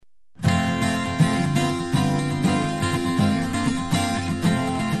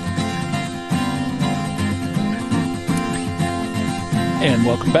And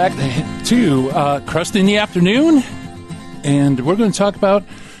welcome back to Crust in the Afternoon. And we're going to talk about a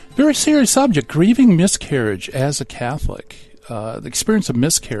very serious subject, grieving miscarriage as a Catholic. The experience of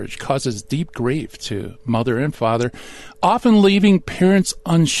miscarriage causes deep grief to mother and father, often leaving parents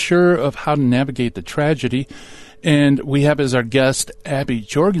unsure of how to navigate the tragedy. And we have as our guest Abby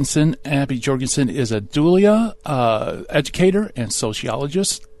Jorgenson. Abby Jorgenson is a doula, educator, and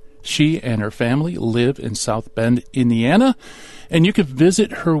sociologist. She and her family live in South Bend, Indiana. And you can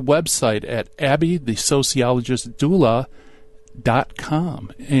visit her website at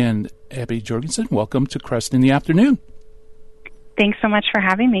abbythesociologistdoula.com. And Abby Jorgenson, welcome to Crust in the Afternoon. Thanks so much for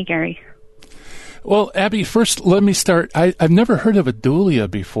having me, Gary. Well, Abby, first let me start. I've never heard of a doula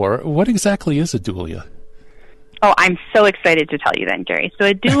before. What exactly is a doula? Oh, I'm so excited to tell you then, Gary. So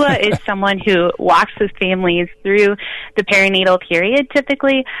a doula is someone who walks with families through the perinatal period,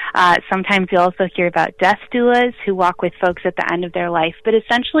 typically. Sometimes you also hear about death doulas who walk with folks at the end of their life. But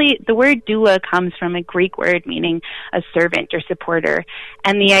essentially, the word doula comes from a Greek word meaning a servant or supporter.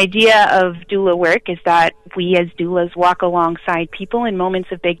 And the idea of doula work is that we as doulas walk alongside people in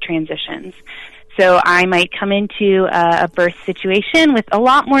moments of big transitions. So I might come into a birth situation with a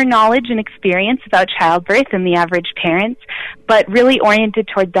lot more knowledge and experience about childbirth than the average parents, but really oriented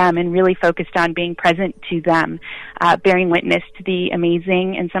toward them and really focused on being present to them, bearing witness to the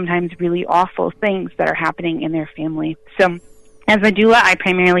amazing and sometimes really awful things that are happening in their family. So as a doula, I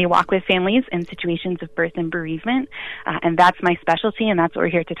primarily walk with families in situations of birth and bereavement, and that's my specialty, and that's what we're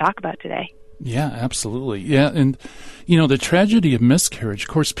here to talk about today. Yeah, absolutely. Yeah, and, you know, the tragedy of miscarriage, of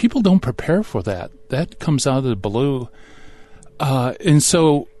course, people don't prepare for that. That comes out of the blue. And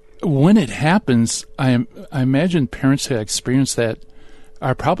so when it happens, I imagine parents that experience that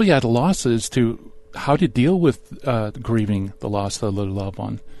are probably at a loss as to how to deal with grieving the loss of their loved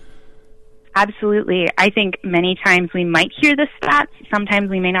one. Absolutely. I think many times we might hear the stats. Sometimes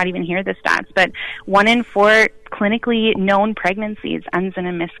we may not even hear the stats. But 1 in 4 clinically known pregnancies ends in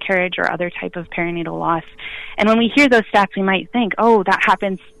a miscarriage or other type of perinatal loss. And when we hear those stats, we might think, oh, that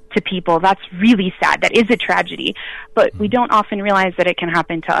happens to people. That's really sad. That is a tragedy. But we don't often realize that it can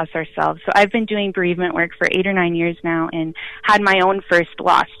happen to us ourselves. So I've been doing bereavement work for 8 or 9 years now and had my own first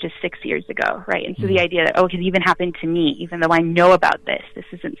loss just 6 years ago, right? And so the idea that, oh, it could even happen to me, even though I know about this. This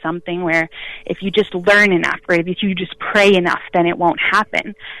isn't something where if you just learn enough or if you just pray enough, then it won't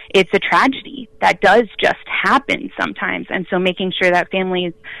happen. It's a tragedy that does just happen sometimes. And so making sure that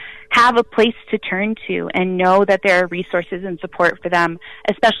families have a place to turn to and know that there are resources and support for them,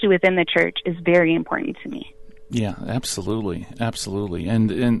 especially within the church, is very important to me. Yeah, absolutely, absolutely.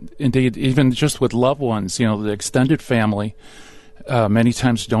 And indeed, even just with loved ones, you know, the extended family, many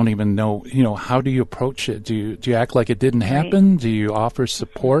times don't even know, you know, how do you approach it? Do you act like it didn't happen? Right. Do you offer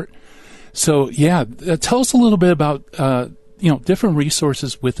support? So, yeah, tell us a little bit about, different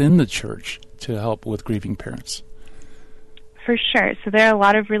resources within the church to help with grieving parents. For sure. So there are a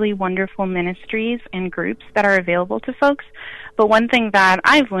lot of really wonderful ministries and groups that are available to folks. But one thing that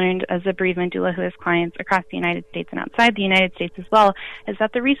I've learned as a bereavement doula who has clients across the United States and outside the United States as well is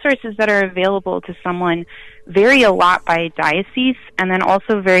that the resources that are available to someone vary a lot by diocese and then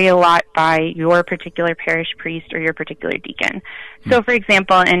also vary a lot by your particular parish priest or your particular deacon. So, for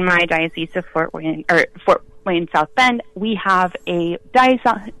example, in my diocese of Fort Wayne, South Bend, we have a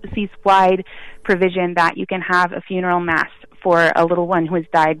diocese-wide provision that you can have a funeral mass for a little one who has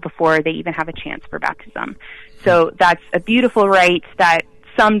died before they even have a chance for baptism. So that's a beautiful rite that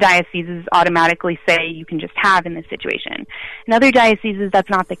some dioceses automatically say you can just have in this situation. In other dioceses,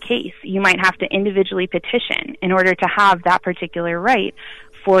 that's not the case. You might have to individually petition in order to have that particular rite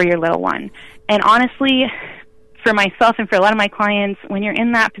for your little one. And honestly, for myself and for a lot of my clients, when you're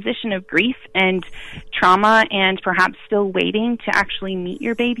in that position of grief and trauma and perhaps still waiting to actually meet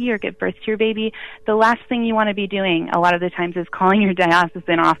your baby or give birth to your baby, the last thing you want to be doing a lot of the times is calling your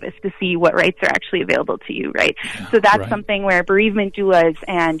diocesan office to see what rights are actually available to you, right? So that's something where bereavement doulas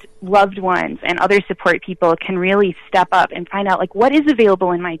and loved ones and other support people can really step up and find out, like, what is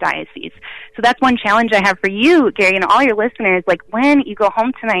available in my diocese. So that's one challenge I have for you, Gary, and all your listeners. Like, when you go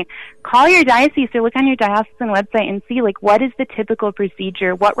home tonight, call your diocese or look on your diocesan website and see, like, what is the typical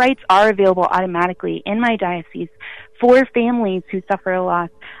procedure, what rights are available automatically in my diocese for families who suffer a loss,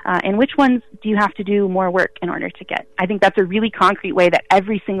 and which ones do you have to do more work in order to get. I think that's a really concrete way that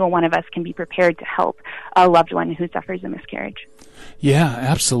every single one of us can be prepared to help a loved one who suffers a miscarriage. Yeah,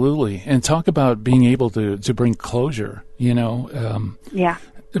 absolutely. And talk about being able to bring closure, you know.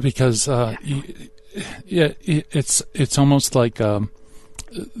 Because it's almost like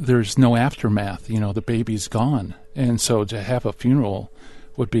there's no aftermath, you know, the baby's gone. And so to have a funeral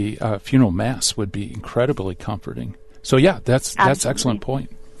mass would be incredibly comforting. So yeah, that's Absolutely. excellent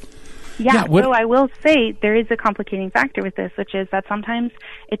point. Yeah, so I will say there is a complicating factor with this, which is that sometimes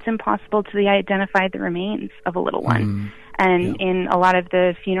it's impossible to identify the remains of a little one. And in a lot of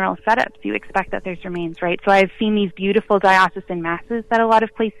the funeral setups, you expect that there's remains, right? So I've seen these beautiful diocesan masses that a lot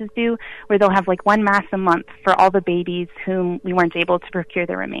of places do, where they'll have like one mass a month for all the babies whom we weren't able to procure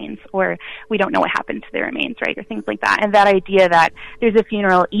their remains, or we don't know what happened to their remains, right? Or things like that. And that idea that there's a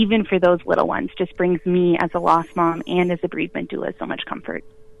funeral even for those little ones just brings me as a lost mom and as a bereavement doula so much comfort.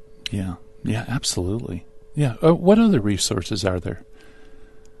 Yeah, absolutely. Yeah. What other resources are there?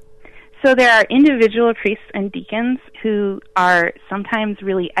 So there are individual priests and deacons who are sometimes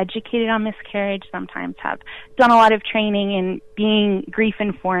really educated on miscarriage, sometimes have done a lot of training in being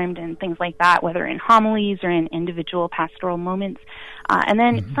grief-informed and things like that, whether in homilies or in individual pastoral moments. And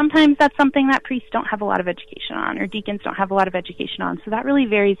then sometimes that's something that priests don't have a lot of education on, or deacons don't have a lot of education on. So that really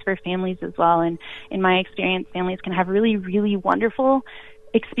varies for families as well. And in my experience, families can have really, really wonderful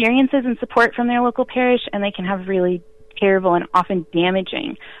experiences and support from their local parish, and they can have really terrible and often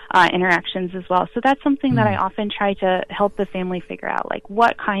damaging interactions as well. So that's something that I often try to help the family figure out, like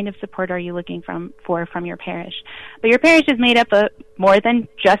what kind of support are you looking for from your parish. But your parish is made up of more than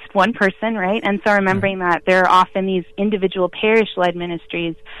just one person, right? And so remembering that there are often these individual parish-led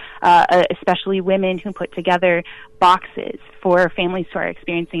ministries, especially women who put together boxes for families who are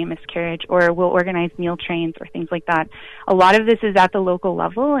experiencing a miscarriage, or will organize meal trains or things like that. A lot of this is at the local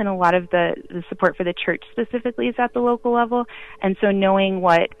level, and a lot of the support for the church specifically is at the local level. And so knowing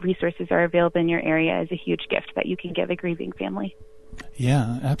what resources are available in your area is a huge gift that you can give a grieving family.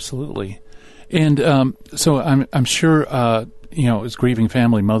 Yeah, absolutely. And so I'm sure, as grieving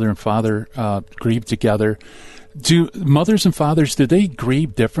family, mother and father grieve together. Do mothers and fathers, do they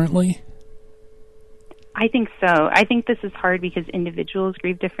grieve differently? I think so. I think this is hard because individuals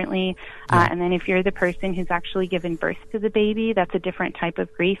grieve differently. And then if you're the person who's actually given birth to the baby, that's a different type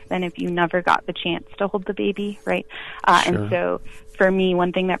of grief than if you never got the chance to hold the baby, right? Sure. And so for me,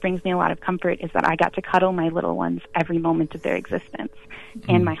 one thing that brings me a lot of comfort is that I got to cuddle my little ones every moment of their existence.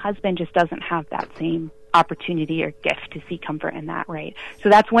 And my husband just doesn't have that same opportunity or gift to see comfort in that, right? So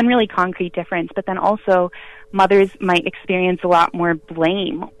that's one really concrete difference. But then also, mothers might experience a lot more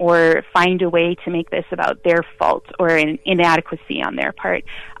blame or find a way to make this about their fault or an inadequacy on their part.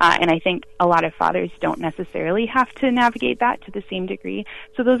 And I think a lot of fathers don't necessarily have to navigate that to the same degree.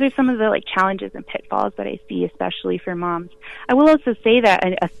 So those are some of the challenges and pitfalls that I see, especially for moms. I will also say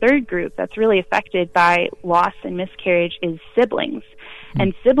that a third group that's really affected by loss and miscarriage is siblings.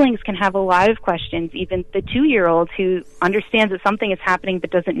 And siblings can have a lot of questions, even the 2-year-old who understands that something is happening but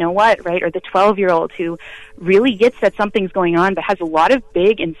doesn't know what, right? Or the 12-year-old who really gets that something's going on but has a lot of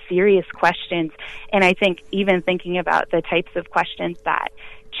big and serious questions. And I think even thinking about the types of questions that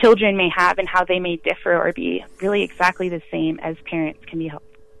children may have and how they may differ or be really exactly the same as parents can be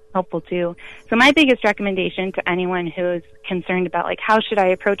helpful too. So my biggest recommendation to anyone who's concerned about how should I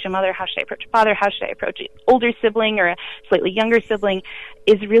approach a mother, how should I approach a father, how should I approach an older sibling or a slightly younger sibling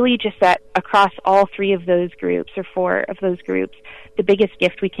is really just that across all 3 of those groups or 4 of those groups, the biggest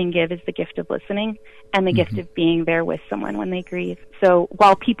gift we can give is the gift of listening and the gift of being there with someone when they grieve. So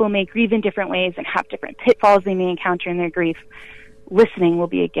while people may grieve in different ways and have different pitfalls they may encounter in their grief, listening will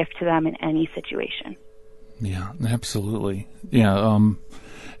be a gift to them in any situation. Yeah, absolutely. Yeah,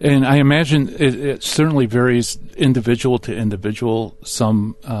 and I imagine it certainly varies individual to individual.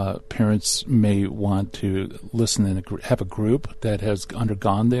 Some parents may want to listen and have a group that has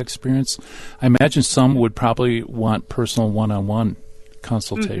undergone the experience. I imagine some would probably want personal one-on-one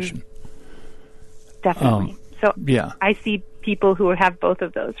consultation. Definitely. So yeah. I see people who have both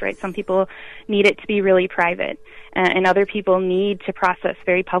of those, right? Some people need it to be really private, and other people need to process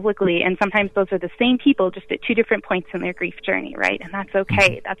very publicly. And sometimes those are the same people, just at 2 different points in their grief journey, right? And that's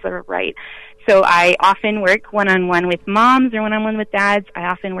okay. That's a right. So I often work one-on-one with moms or one-on-one with dads. I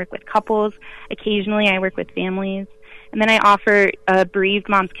often work with couples. Occasionally I work with families. And then I offer a bereaved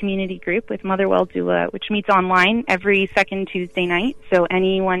moms community group with Motherwell Doula, which meets online every second Tuesday night. So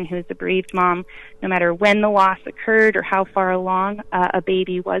anyone who's a bereaved mom, no matter when the loss occurred or how far along a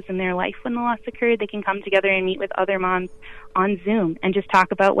baby was in their life when the loss occurred, they can come together and meet with other moms on Zoom and just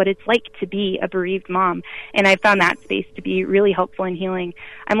talk about what it's like to be a bereaved mom. And I found that space to be really helpful and healing.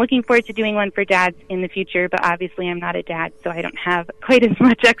 I'm looking forward to doing one for dads in the future, but obviously I'm not a dad, so I don't have quite as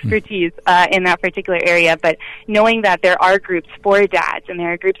much expertise in that particular area. But knowing that there are groups for dads and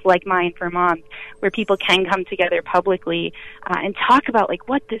there are groups like mine for moms where people can come together publicly and talk about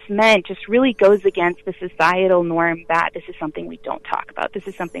what this meant just really goes against the societal norm that this is something we don't talk about. This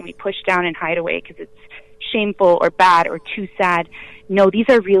is something we push down and hide away because it's shameful or bad or too sad. No, these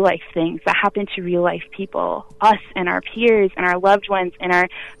are real life things that happen to real life people, us and our peers and our loved ones and our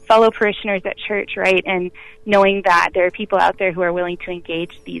fellow parishioners at church, right? And knowing that there are people out there who are willing to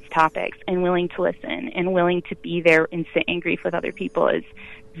engage these topics and willing to listen and willing to be there and sit in grief with other people is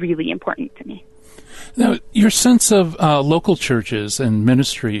really important to me. Now, your sense of local churches and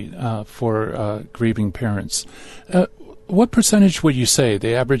ministry for grieving parents, what percentage would you say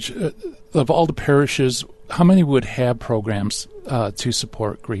the average of all the parishes, how many would have programs to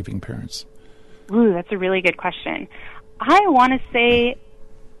support grieving parents? Ooh, that's a really good question. I want to say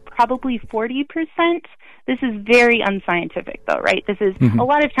probably 40%. This is very unscientific, though, right? This is a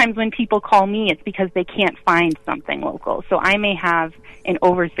lot of times when people call me, it's because they can't find something local. So I may have an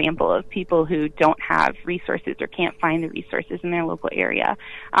oversample of people who don't have resources or can't find the resources in their local area.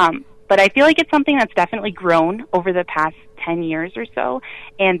 But I feel like it's something that's definitely grown over the past 10 years or so,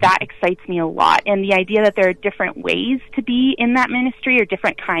 and that excites me a lot. And the idea that there are different ways to be in that ministry or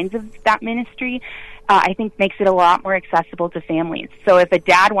different kinds of that ministry, I think makes it a lot more accessible to families. So if a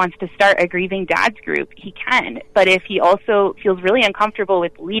dad wants to start a grieving dads group, he can. But if he also feels really uncomfortable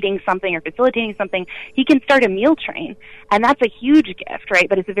with leading something or facilitating something, he can start a meal train. And that's a huge gift, right?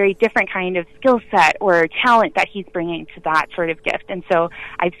 But it's a very different kind of skill set or talent that he's bringing to that sort of gift. And so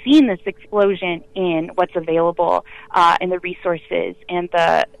I've seen this explosion in what's available and the resources and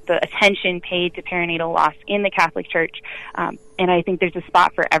the attention paid to perinatal loss in the Catholic Church. And I think there's a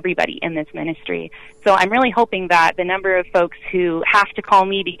spot for everybody in this ministry. So I'm really hoping that the number of folks who have to call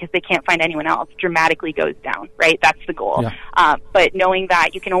me because they can't find anyone else dramatically goes down, right? That's the goal. Yeah. But knowing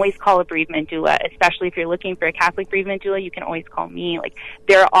that you can always call a bereavement doula, especially if you're looking for a Catholic bereavement doula, you can always call me. Like,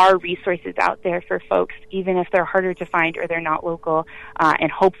 there are resources out there for folks, even if they're harder to find or they're not local.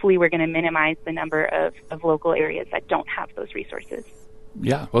 And hopefully we're going to minimize the number of local areas that don't have those resources.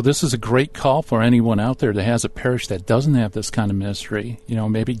 Yeah, well, this is a great call for anyone out there that has a parish that doesn't have this kind of ministry. You know,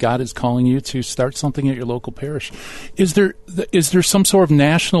 maybe God is calling you to start something at your local parish. Is there some sort of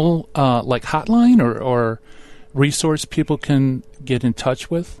national like hotline or resource people can get in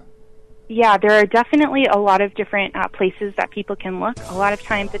touch with? Yeah, there are definitely a lot of different places that people can look. A lot of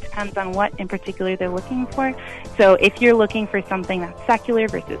times it depends on what in particular they're looking for. So if you're looking for something that's secular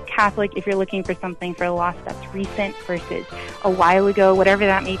versus Catholic, if you're looking for something for a loss that's recent versus a while ago, whatever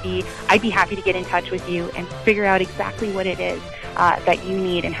that may be, I'd be happy to get in touch with you and figure out exactly what it is that you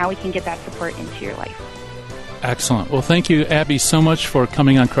need and how we can get that support into your life. Excellent. Well, thank you, Abby, so much for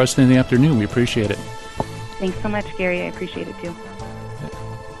coming on Crust in the Afternoon. We appreciate it. Thanks so much, Gary. I appreciate it too.